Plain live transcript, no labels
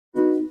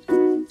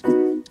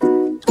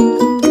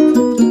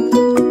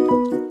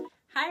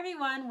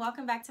everyone,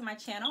 welcome back to my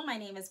channel. My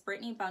name is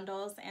Brittany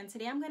Bundles, and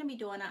today I'm going to be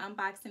doing an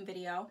unboxing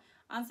video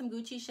on some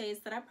Gucci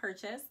shades that I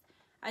purchased.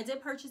 I did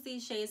purchase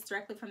these shades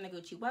directly from the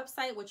Gucci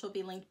website, which will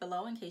be linked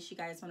below in case you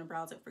guys want to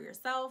browse it for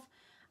yourself.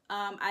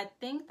 I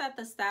think that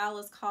the style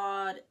is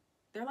called,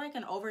 they're like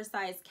an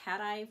oversized cat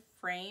eye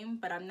frame,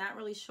 but I'm not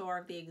really sure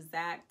of the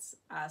exact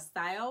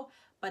style,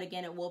 but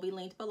again, it will be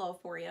linked below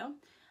for you.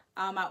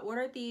 I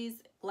ordered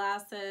these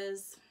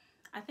glasses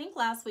I think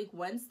last week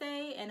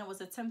Wednesday, and it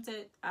was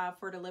attempted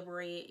for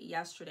delivery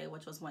yesterday,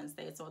 which was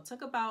Wednesday. So it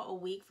took about a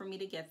week for me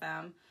to get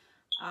them.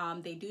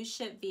 They do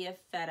ship via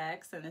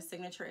FedEx, and the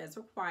signature is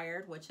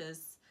required, which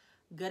is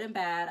good and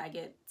bad. I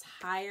get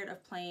tired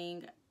of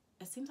playing.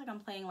 It seems like I'm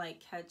playing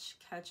like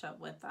catch up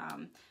with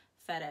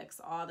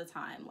FedEx all the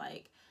time.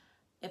 Like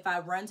if I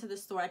run to the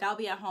store, like I'll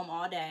be at home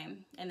all day,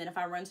 and then if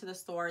I run to the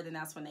store, then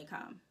that's when they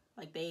come.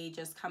 Like they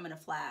just come in a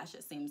flash,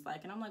 it seems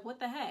like, and I'm like, what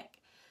the heck?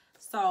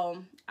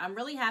 So I'm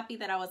really happy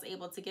that I was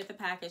able to get the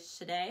package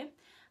today.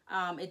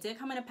 It did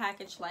come in a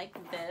package like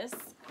this.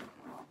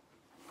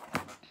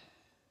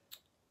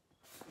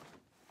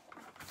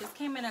 Just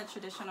came in a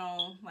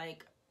traditional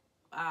like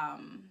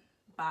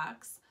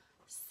box.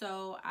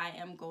 So I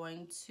am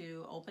going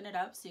to open it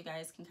up so you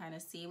guys can kind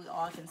of see, we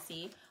all can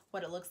see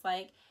what it looks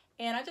like.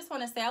 And I just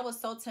want to say I was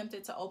so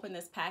tempted to open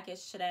this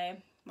package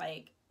today,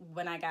 like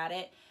when I got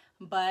it,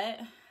 but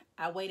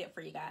I waited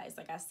for you guys.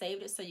 Like I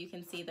saved it so you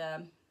can see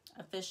the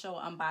official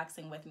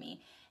unboxing with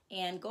me.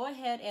 And go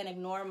ahead and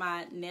ignore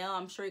my nail.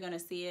 I'm sure you're gonna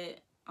see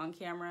it on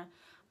camera,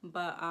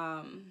 but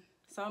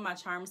some of my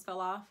charms fell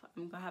off.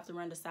 I'm gonna have to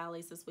run to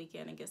Sally's this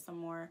weekend and get some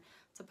more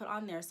to put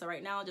on there. So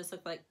right now it just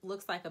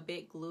looks like a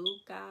big glue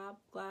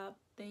glob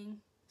thing,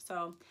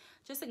 so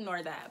just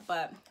ignore that.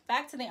 But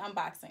back to the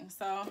unboxing.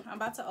 So I'm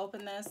about to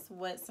open this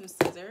with some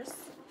scissors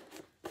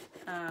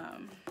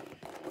and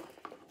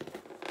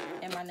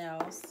my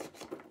nails,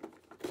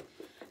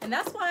 and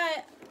that's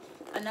why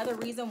another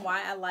reason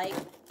why I like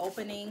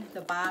opening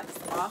the box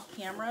off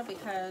camera,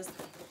 because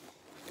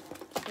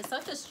it's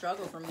such a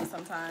struggle for me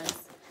sometimes,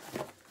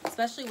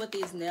 especially with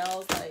these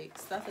nails. Like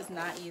stuff is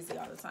not easy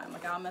all the time.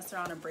 Like I'll mess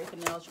around and break a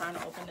nail trying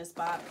to open this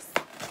box,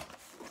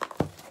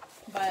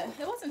 but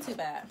it wasn't too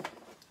bad.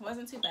 It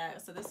wasn't too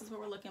bad. So this is what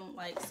we're looking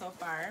like so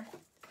far.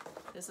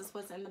 This is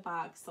what's in the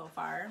box so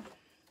far.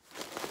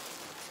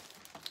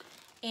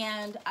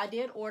 And I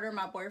did order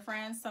my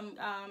boyfriend some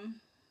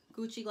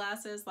Gucci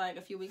glasses like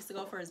a few weeks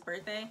ago for his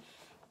birthday,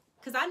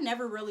 because I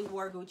never really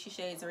wore Gucci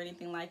shades or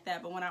anything like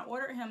that, but when I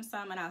ordered him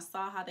some and I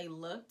saw how they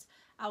looked,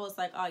 I was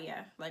like, oh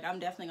yeah, like I'm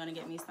definitely gonna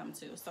get me some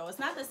too. So it's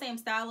not the same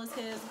style as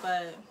his,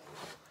 but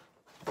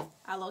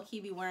I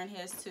low-key be wearing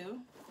his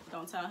too,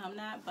 don't tell him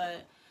that.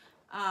 But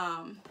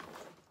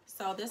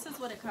so this is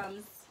what it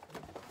comes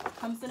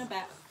in a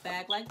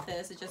bag like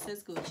this. It just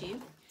says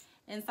Gucci.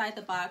 Inside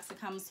the box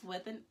it comes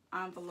with an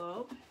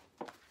envelope.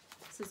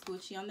 This is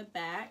Gucci on the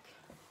back.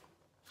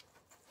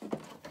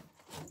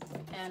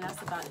 And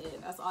that's about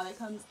it. That's all that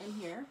comes in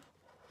here.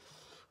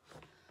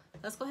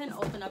 Let's go ahead and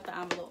open up the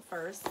envelope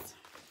first.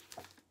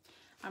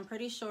 I'm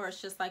pretty sure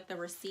it's just like the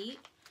receipt,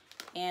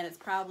 and it's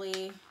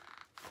probably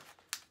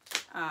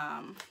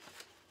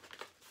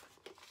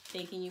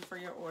thanking you for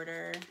your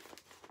order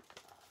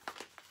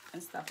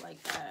and stuff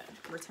like that.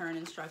 Return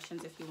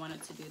instructions if you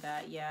wanted to do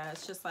that. Yeah,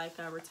 it's just like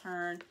a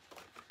return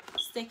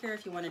sticker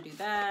if you want to do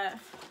that.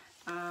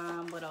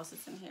 What else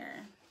is in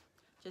here?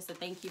 Just a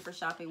thank you for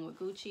shopping with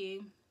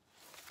Gucci.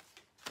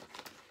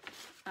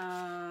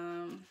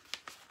 I'm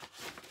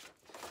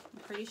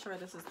pretty sure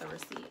this is the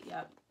receipt.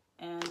 Yep,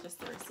 and just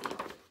the receipt.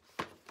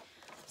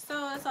 So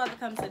that's all that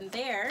comes in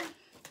there.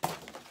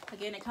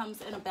 Again, it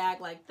comes in a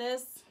bag like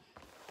this.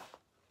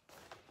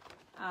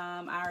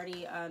 I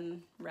already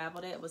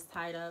unraveled it. It was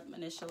tied up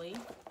initially.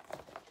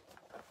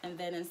 And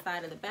then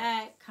inside of the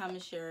bag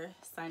comes your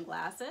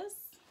sunglasses.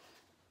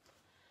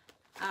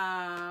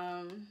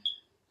 I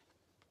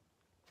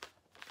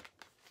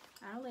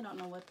really don't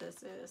know what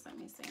this is. Let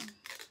me see.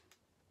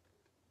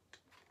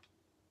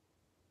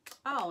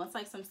 Oh, it's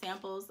like some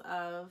samples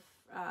of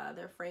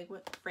their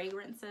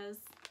fragrances,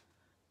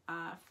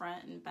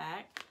 front and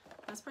back.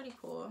 That's pretty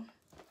cool.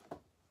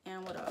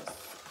 And what else?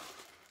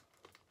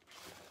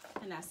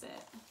 And that's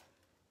it.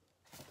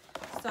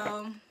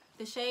 So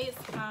the shades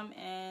come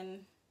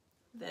in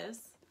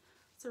this.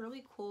 It's a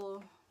really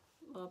cool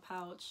little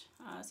pouch.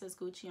 It says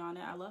Gucci on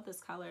it. I love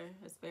this color.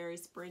 It's very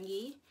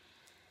springy.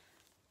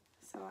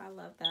 So I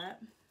love that.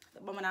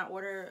 But when I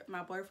ordered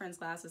my boyfriend's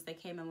glasses, they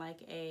came in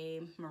like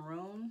a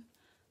maroon,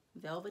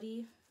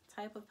 velvety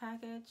type of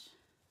package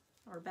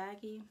or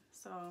baggie.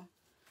 So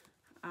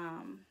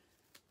I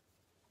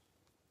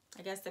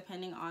guess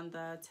depending on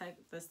the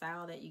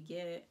style that you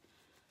get,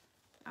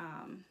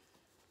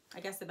 I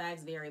guess the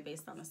bags vary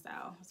based on the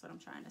style. That's what I'm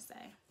trying to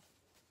say.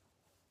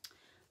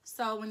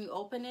 So when you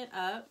open it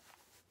up,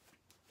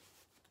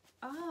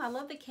 oh, I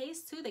love the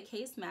case too. The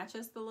case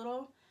matches the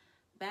little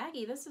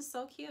baggie. This is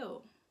so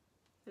cute.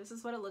 This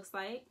is what it looks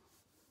like.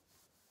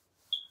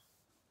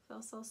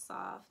 Feels so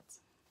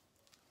soft.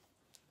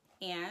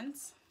 And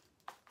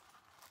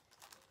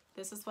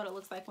this is what it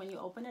looks like when you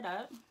open it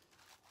up.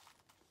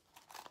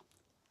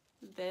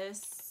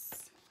 This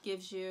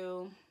gives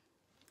you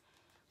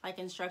like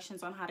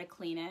instructions on how to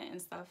clean it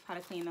and stuff, how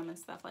to clean them and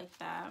stuff like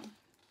that.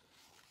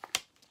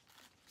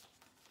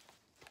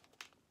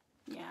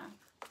 Yeah.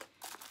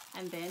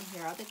 And then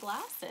here are the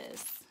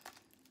glasses.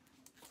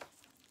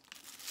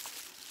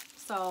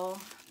 So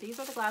these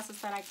are the glasses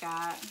that I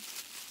got.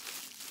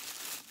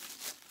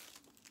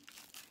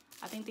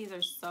 I think these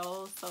are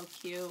so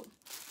cute.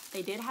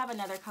 They did have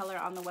another color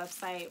on the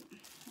website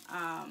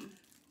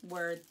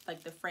where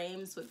like the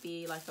frames would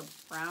be like a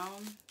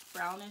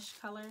brownish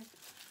color,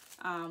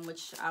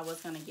 which I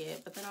was gonna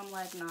get, but then I'm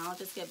like, no, I'll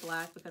just get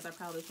black because I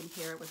probably can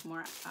pair it with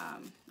more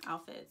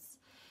outfits.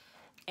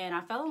 And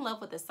I fell in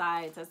love with the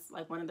sides. That's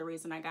like one of the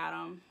reasons I got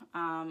them.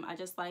 I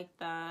just like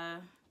the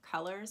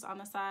colors on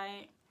the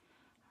side,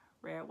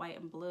 red, white,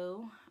 and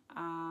blue.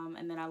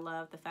 And then I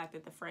love the fact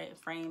that the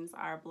frames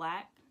are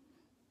black.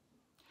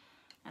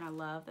 And I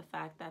love the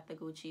fact that the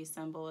Gucci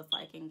symbol is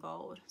like in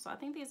gold. So I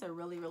think these are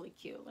really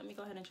cute. Let me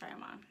go ahead and try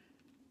them on.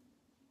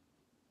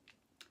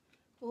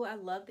 Oh, I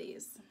love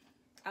these.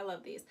 I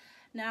love these.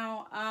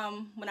 Now,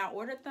 when I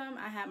ordered them,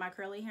 I had my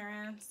curly hair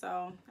in,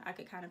 so I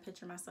could kind of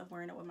picture myself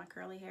wearing it with my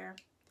curly hair.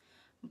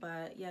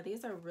 But yeah,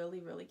 these are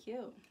really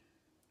cute.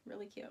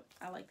 Really cute.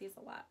 I like these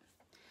a lot.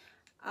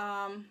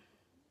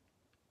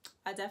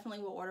 I definitely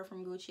will order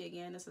from Gucci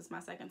again. This is my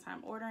second time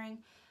ordering.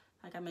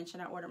 Like I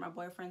mentioned, I ordered my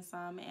boyfriend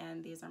some,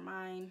 and these are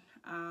mine.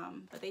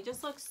 But they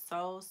just look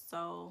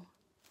so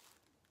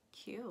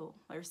cute.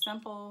 They're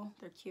simple.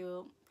 They're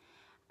cute.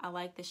 I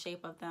like the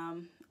shape of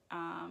them.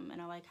 And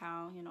I like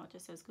how, you know, it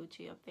just says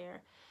Gucci up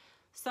there.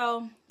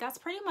 So that's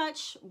pretty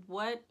much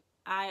what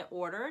I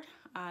ordered.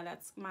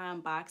 That's my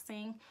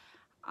unboxing.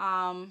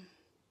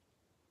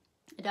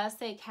 It does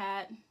say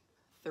cat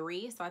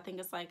 3, so I think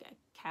it's like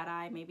cat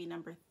eye, maybe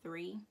number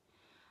 3.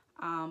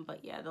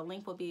 But yeah, the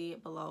link will be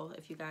below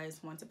if you guys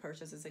want to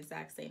purchase this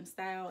exact same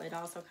style. It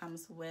also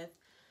comes with,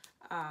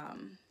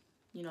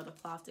 you know, the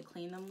cloth to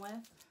clean them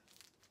with.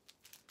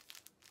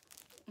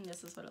 And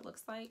this is what it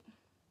looks like.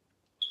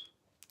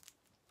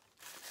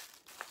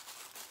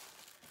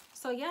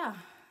 So yeah,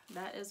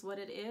 that is what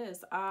it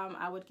is.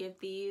 I would give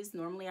these,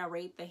 normally I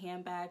rate the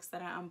handbags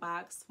that I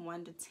unbox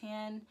 1 to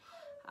 10.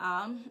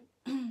 I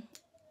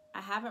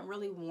haven't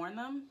really worn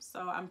them, so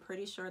I'm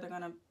pretty sure they're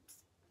gonna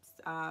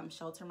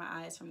shelter my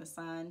eyes from the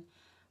sun.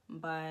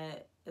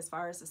 But as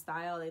far as the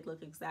style, they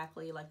look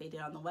exactly like they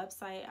did on the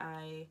website.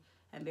 I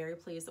am very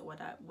pleased with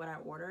what I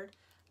ordered.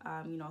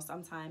 You know,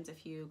 sometimes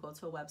if you go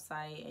to a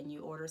website and you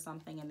order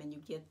something and then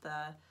you get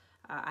the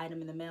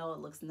item in the mail,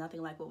 it looks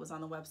nothing like what was on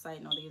the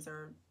website. No, these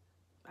are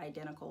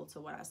identical to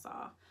what I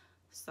saw.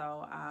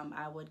 So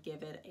I would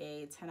give it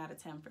a 10 out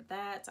of 10 for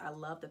that. I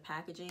love the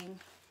packaging.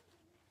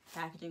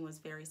 Packaging was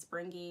very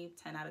springy.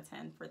 10 out of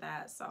 10 for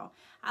that. So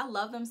I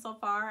love them so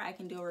far. I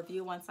can do a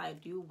review once I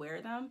do wear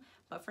them,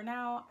 but for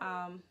now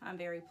I'm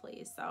very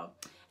pleased. So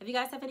if you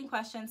guys have any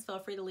questions, feel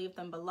free to leave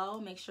them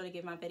below. Make sure to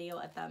give my video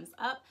a thumbs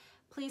up.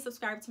 Please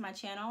subscribe to my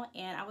channel,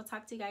 and I will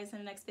talk to you guys in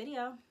the next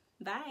video.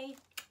 Bye.